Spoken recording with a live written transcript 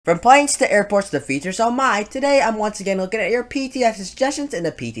From planes to airports to features, oh my, today I'm once again looking at your PTFS suggestions in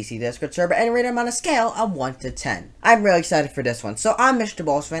the PTC Discord server and rating them on a scale of 1 to 10. I'm really excited for this one, so I'm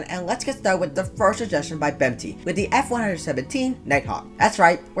MrBullsFan and let's get started with the first suggestion by Bempty with the F-117 Nighthawk. That's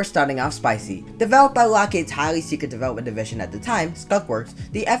right, we're starting off spicy. Developed by Lockheed's highly secret development division at the time, Skunkworks,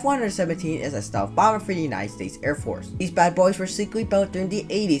 the F-117 is a stealth bomber for the United States Air Force. These bad boys were secretly built during the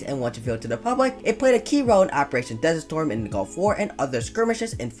 80s and once revealed to the public, it played a key role in Operation Desert Storm in the Gulf War and other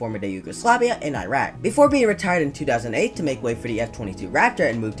skirmishes in former day Yugoslavia and Iraq. Before being retired in 2008 to make way for the F-22 Raptor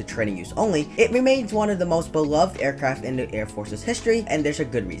and move to training use only, it remains one of the most beloved aircraft in the Air Force's history, and there's a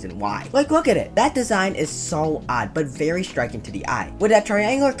good reason why. Like, look at it. That design is so odd, but very striking to the eye. With that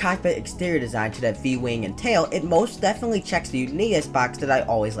triangular cockpit exterior design to that V-wing and tail, it most definitely checks the uniqueness box that I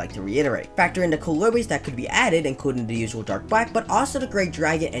always like to reiterate. Factor in the cool liveries that could be added, including the usual dark black, but also the gray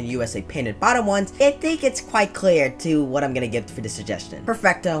dragon and USA painted bottom ones. I think it's quite clear to what I'm gonna give for this suggestion.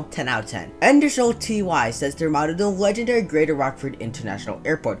 Perfecto. 10 out of 10. Undersoul TY says they're modeled the legendary Greater Rockford International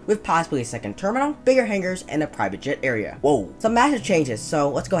Airport with possibly a second terminal, bigger hangars, and a private jet area. Whoa, some massive changes,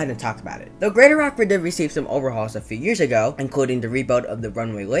 so let's go ahead and talk about it. The Greater Rockford did receive some overhauls a few years ago, including the rebuild of the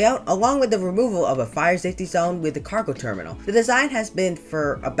runway layout, along with the removal of a fire safety zone with the cargo terminal. The design has been,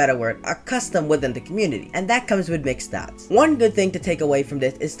 for a better word, a custom within the community, and that comes with mixed thoughts. One good thing to take away from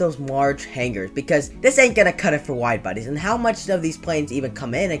this is those large hangars, because this ain't gonna cut it for wide bodies, and how much of these planes even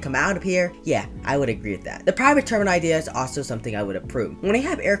come in and come out of here, yeah, I would agree with that. The private terminal idea is also something I would approve. When we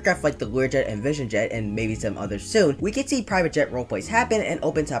have aircraft like the Learjet and Vision Jet and maybe some others soon, we can see private jet roleplays happen and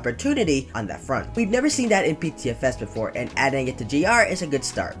opens opportunity on that front. We've never seen that in PTFS before, and adding it to GR is a good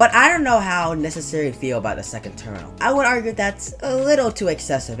start. But I don't know how necessary I feel about the second terminal. I would argue that's a little too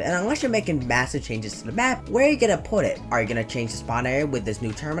excessive, and unless you're making massive changes to the map, where are you gonna put it? Are you gonna change the spawn area with this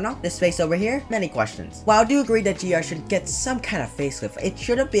new terminal? This space over here? Many questions. While I do agree that GR should get some kind of facelift, it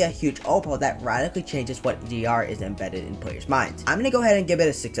shouldn't be a huge overhaul that radically changes what GR is embedded in players' minds. I'm gonna go ahead and give it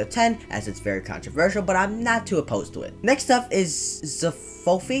a 6 out of 10 as it's very controversial, but I'm not too opposed to it. Next up is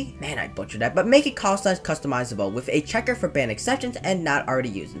Fofi? Man, I butchered that, but make it call signs customizable with a checker for banned exceptions and not already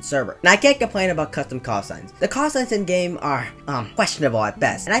used in server. Now, I can't complain about custom call signs. The call signs in game are, questionable at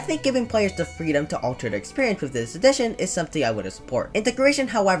best, and I think giving players the freedom to alter their experience with this edition is something I would support. Integration,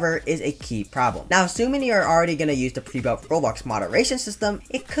 however, is a key problem. Now, assuming you're already gonna use the pre-built Roblox moderation system,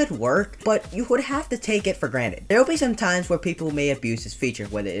 it could work, but you would have to take it for granted. There will be some times where people may abuse this feature,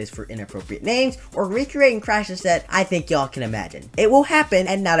 whether it is for inappropriate names or recreating crashes that I think y'all can imagine. It will happen,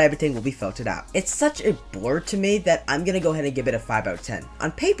 and not everything will be filtered out. It's such a blur to me that I'm gonna go ahead and give it a 5 out of 10.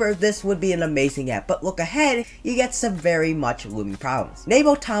 On paper, this would be an amazing app, but look ahead, you get some very much looming problems.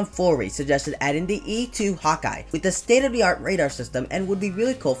 Naval Tomfoolery suggested adding the E2 Hawkeye with the state-of-the-art radar system and would be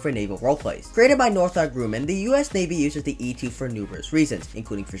really cool for naval roleplays. Created by Northrop Grumman, the US Navy uses the E2 for numerous reasons,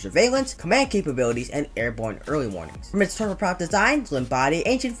 including for surveillance, command capabilities, and airborne early warnings. From its turboprop design, slim body,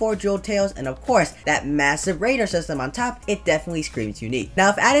 ancient four jeweled tails, and of course, that massive radar system on top, it definitely screams unique.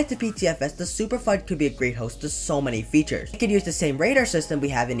 Now, if added to PTFS, the Super Fud could be a great host to so many features. It could use the same radar system we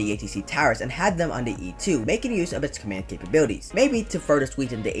have in the ATC towers and have them on the E2, making use of its command capabilities. Maybe to further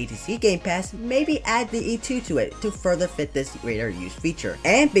sweeten the ATC Game Pass, maybe add the E2 to it to further fit this radar use feature.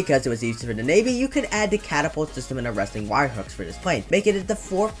 And because it was used for the Navy, you could add the catapult system and arresting wire hooks for this plane, making it the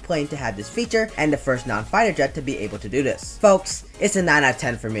 4th plane to have this feature and the first non-fighter jet to be able to do this. Folks, it's a 9 out of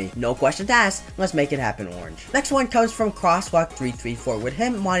 10 for me. No questions asked. Let's make it happen, Orange. Next one comes from Crosswalk334 with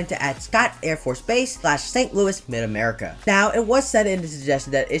him wanting to add Scott Air Force Base / St. Louis Mid-America. Now, it was said in the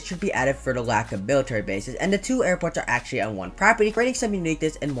suggestion that it should be added for the lack of military bases, and the two airports are actually on one property, creating some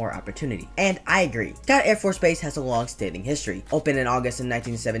uniqueness and more opportunity. And I agree. Scott Air Force Base has a long-standing history. Opened in August in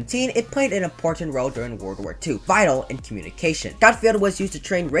 1917, it played an important role during World War II, vital in communication. Scott Field was used to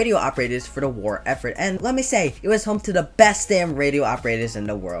train radio operators for the war effort, and let me say, it was home to the best damn radio operators in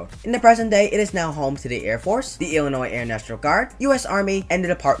the world. In the present day, it is now home to the Air Force, the Illinois Air National Guard, US Army, and the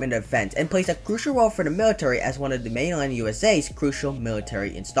Department of Defense, and plays a crucial role for the military as one of the mainland USA's crucial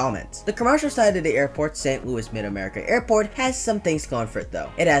military installments. The commercial side of the airport, St. Louis Mid-America Airport, has some things going for it though.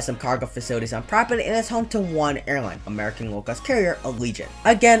 It has some cargo facilities on property and is home to one airline, American low-cost carrier Allegiant.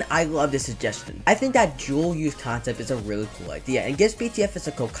 Again, I love this suggestion. I think that dual use concept is a really cool idea and gives PTFS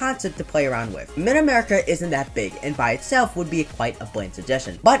a cool concept to play around with. Mid-America isn't that big and by itself would be quite a bland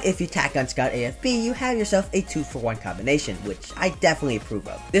suggestion, but if you tack on Scott AFB, you have yourself a 2-for-1 combination, which I definitely approve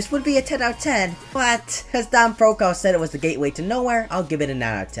of. This would be a 10 out of 10, but as Don Proco said it was the gateway to nowhere, I'll give it a 9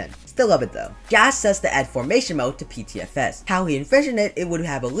 out of 10. Still love it though. Josh says to add formation mode to PTFS. How he envisioned it, it would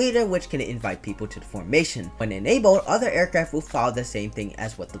have a leader which can invite people to the formation. When enabled, other aircraft will follow the same thing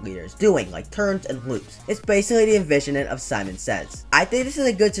as what the leader is doing, like turns and loops. It's basically the envisioning of Simon Says. I think this is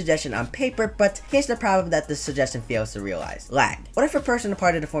a good suggestion on paper, but here's the problem that this suggestion fails to realize. Lag. What if a person a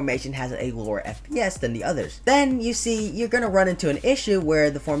part of the formation has a lower FPS than the others? Then you see, you're gonna run into an issue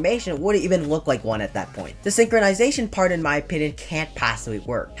where the formation wouldn't even look like one at that point. The synchronization part, in my opinion, can't possibly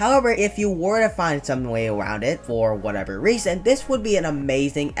work. However, if you were to find some way around it for whatever reason, this would be an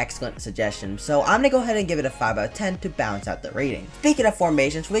amazing, excellent suggestion. So I'm gonna go ahead and give it a 5 out of 10 to balance out the rating. Speaking of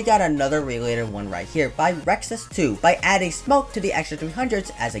formations, we got another related one right here by Rexus2 by adding smoke to the extra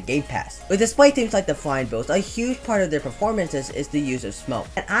 300s as a game pass. With display teams like the Flying Bills, a huge part of their performances is the use of smoke.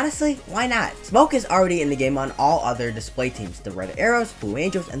 And honestly, why not? Smoke is already in the game on all other display teams, the Red Arrows, Blue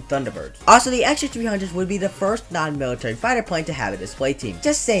Angels, and Thunderbirds. Also, the extra 300s would be the first non-military fighter plane to have a display team.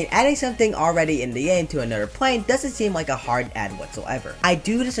 Just saying, adding something already in the game to another plane doesn't seem like a hard add whatsoever. I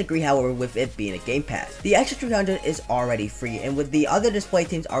do disagree, however, with it being a game pass. The extra 300 is already free, and with the other display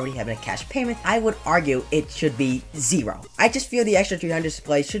teams already having a cash payment, I would argue it should be 0. I just feel the extra 300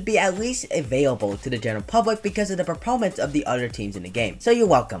 displays should be at least available to the general public because of the proponents of the other teams in the game. So you're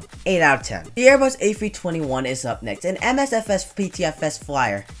welcome. 8 out of 10. The Airbus A321 is up next. An MSFS PTFS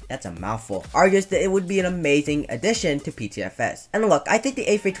flyer, that's a mouthful, argues that it would be an amazing addition to PTFS. And look, I think the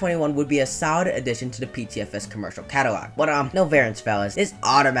A321 would be a solid addition to the PTFS commercial catalog. But no variants, fellas. This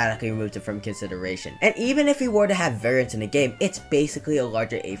automatically removes it from consideration. And even if we were to have variants in the game, it's basically a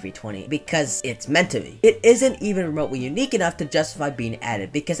larger A320 because it's meant to be. It isn't even remotely unique enough to justify being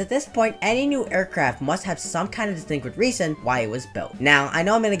added, because at this point, any new aircraft must have some kind of distinct reason why it was built. Now, I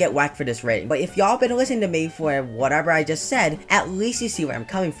know I'm gonna get whacked for this rating, but if y'all been listening to me for whatever I just said, at least you see where I'm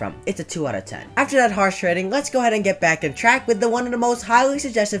coming from. It's a 2 out of 10. After that harsh rating, let's go ahead and get back on track with one of the most highly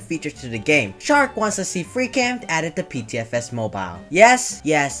suggested features to the game. Shark wants to see free cam added to PTFS Mobile. Yes,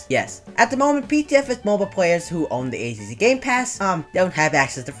 yes, yes. At the moment, PTFS mobile players who own the ACC Game Pass, don't have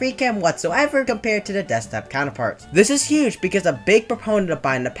access to free cam whatsoever compared to their desktop counterparts. This is huge because a big proponent of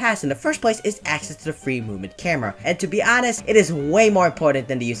buying the pass in the first place is access to the free movement camera, and to be honest, it is way more important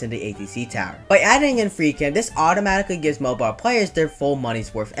than the use of the ATC tower. By adding in free cam, this automatically gives mobile players their full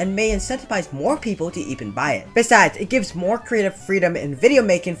money's worth and may incentivize more people to even buy it. Besides, it gives more creative freedom in video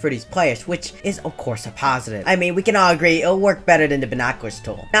making for these players, which is of course a positive. I mean, we can all agree it'll work better than the binoculars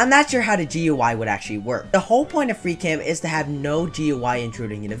tool. Now, I'm not sure how the GUI would actually work. The whole point of free cam is to have no GUI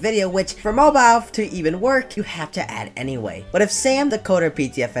intruding in the video, which for mobile to even work, you have to add anyway. But if Sam, the coder of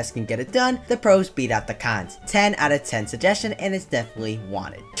PTFS, can get it done, the pros beat out the cons. 10 out of 10 suggestion, and it's definitely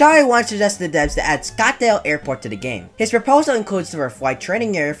wanted. Charlie once suggested the devs to add Scottsdale Airport to the game. His proposal includes the flight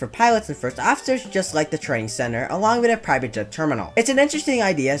training area for pilots and first officers, just like the training center, along with a private jet terminal. It's an interesting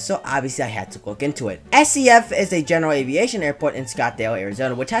idea, so obviously I had to look into it. SCF is a general aviation airport in Scottsdale,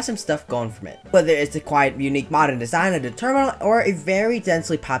 Arizona, which has some stuff going from it. Whether it's the quiet, unique, modern design of the terminal or a very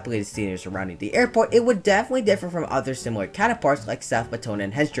densely populated scenery surrounding the airport, it would definitely differ from other similar counterparts like South Batona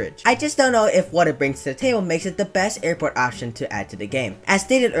and Hensridge. I just don't know if what it brings to the table makes it the best airport option to add to the game. As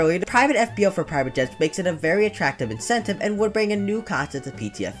stated earlier, the private FBO for private jets makes it a very attractive incentive and would bring a new concept to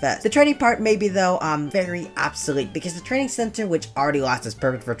PTFS. The training part may be though very obsolete because the training center, which already lost, is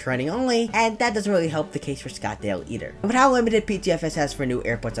perfect for training only, and that doesn't really help the case for Scottsdale either. With how limited PTFS has for new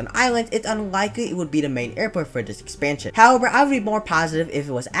airports on islands, it's unlikely it would be the main airport for this expansion. However, I would be more positive if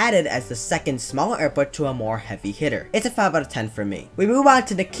it was added as the second smaller airport to a more heavy hitter. It's a 5 out of 10 for me. We move on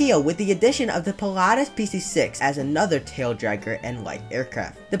to Nikhil with the addition of the Pilatus PC-6 as another tail dragger and light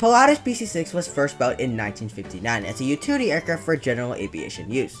aircraft. The Pilatus PC-6 was first built in 1959 as a utility aircraft for general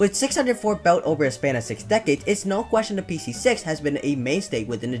aviation use. With 604 built over a span of 6 decades, it's no question the PC-6 has been a mainstay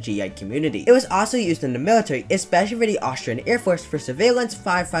within the GI community. It was also used in the military, especially for the Austrian Air Force for surveillance,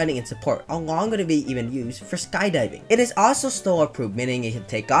 firefighting, and support, along with it being even used for skydiving. It is also STOL approved, meaning it can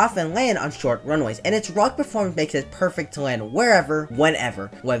take off and land on short runways, and its rugged performance makes it perfect to land wherever, whenever,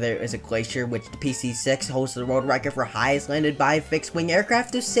 whether it is a glacier, which the PC-6 holds the world record for highest landed by a fixed-wing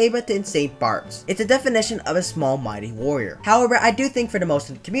aircraft, to Sabre to insane barbs. It's a definition of a small, mighty warrior. However, I do think for the most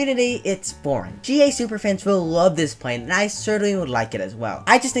of the community, it's boring. GA superfans will love this plane, and I certainly would like it as well.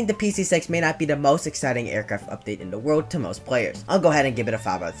 I just think the PC-6 may not be the most exciting aircraft update in the world to most players. I'll go ahead and give it a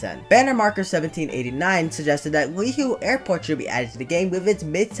 5 out of 10. Banner Marker 1789 suggested that Lihu Airport should be added to the game with its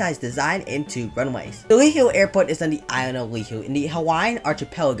mid-sized design and 2 runways. The Lihu Airport is on the island of Lihu in the Hawaiian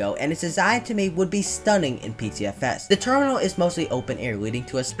archipelago, and its design to me would be stunning in PTFS. The terminal is mostly open air, leading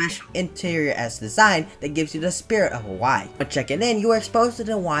to a special interior-esque design that gives you the spirit of Hawaii. When checking in, you are exposed to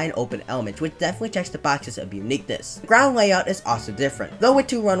the Hawaiian open element, which definitely checks the boxes of uniqueness. The ground layout is also different. different. Though with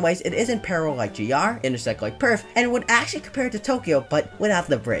 2 runways, it isn't parallel like GR, intersect like Perth, and would actually compare to Tokyo, but without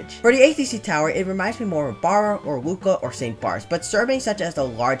the bridge. For the ATC tower, it reminds me more of Bara or Lucca or St. Bart's, but serving such as the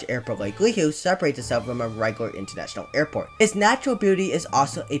large airport like Lihu separates itself from a regular international airport. Its natural beauty is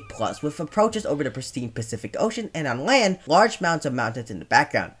also a plus, with approaches over the pristine Pacific Ocean, and on land, large mounds of mountains in the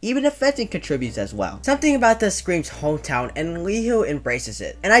background. Even the fencing contributes as well. Something about this screams hometown, and Lihu embraces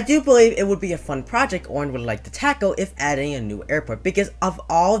it. And I do believe it would be a fun project Oren would like to tackle if adding a new airport, because of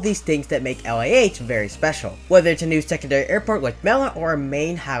all these things that make LAH very special. Whether it's a new secondary airport like Mela or a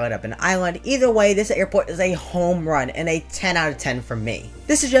main highlight up an island, either way, this airport is a home run and a 10 out of 10 from me.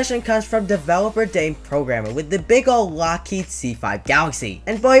 This suggestion comes from developer Dame Programmer with the big ol' Lockheed C5 Galaxy.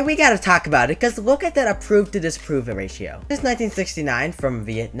 And boy, we gotta talk about it, cause look at that approved to disprove ratio. Since 1969, from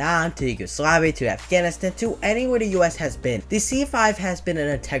Vietnam to Yugoslavia to Afghanistan to anywhere the US has been, the C5 has been an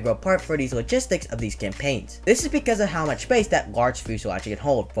integral part for these logistics of these campaigns. This is because of how much space that large fuselage can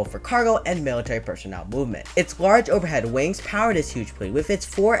hold, both for cargo and military personnel movement. Its large overhead wings power this huge plane with its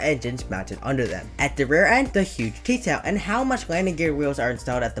 4 engines mounted under them. At the rear end, the huge T-tail and how much landing gear wheels are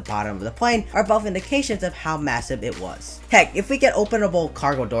installed at the bottom of the plane are both indications of how massive it was. Heck, if we get openable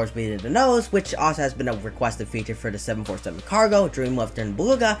cargo doors beneath the nose, which also has been a requested feature for the 747 Cargo, Dreamlifter, and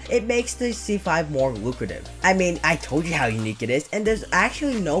Beluga, it makes the C5 more lucrative. I mean, I told you how unique it is, and there's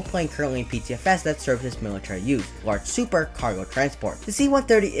actually no plane currently in PTFS that serves this military use, large super cargo transport. The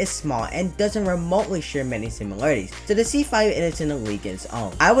C-130 is small and doesn't remotely share many similarities, so the C5 is in a league in its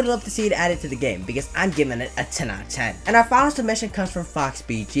own. I would love to see it added to the game because I'm giving it a 10 out of 10. And our final submission comes from Fox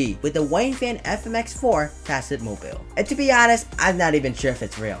BG with the Wayne Fan FMX4 Facet Mobile. And to be honest, I'm not even sure if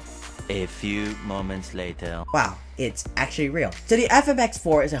it's real. A few moments later. Wow, it's actually real. So the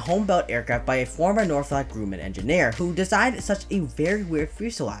FMX4 is a home-built aircraft by a former Northrop Grumman engineer who designed such a very weird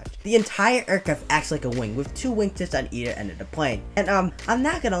fuselage. The entire aircraft acts like a wing with 2 wingtips on either end of the plane. And I'm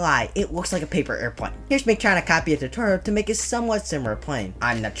not gonna lie, it looks like a paper airplane. Here's me trying to copy a tutorial to make a somewhat similar plane.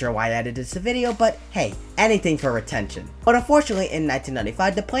 I'm not sure why I added this to video, but hey, anything for retention. But unfortunately, in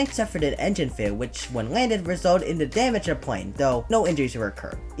 1995, the plane suffered an engine fail, which when landed resulted in the damage of the plane, though no injuries were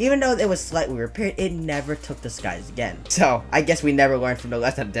occurred. Even though it was slightly repaired, it never took the skies again. So I guess we never learned from the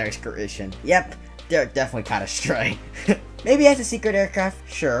lesson of Derek's creation. Yep, Derek definitely caught us stray. Maybe as a secret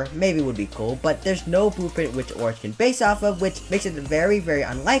aircraft, sure, maybe would be cool, but there's no blueprint which Orange can base off of, which makes it very, very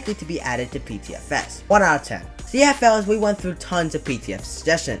unlikely to be added to PTFS. 1 out of 10. So yeah, fellas, we went through tons of PTF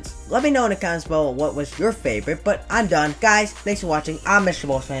suggestions. Let me know in the comments below what was your favorite, but I'm done. Guys, thanks for watching. I'm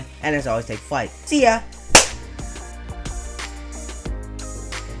MrBullsFan, and as always, take flight. See ya!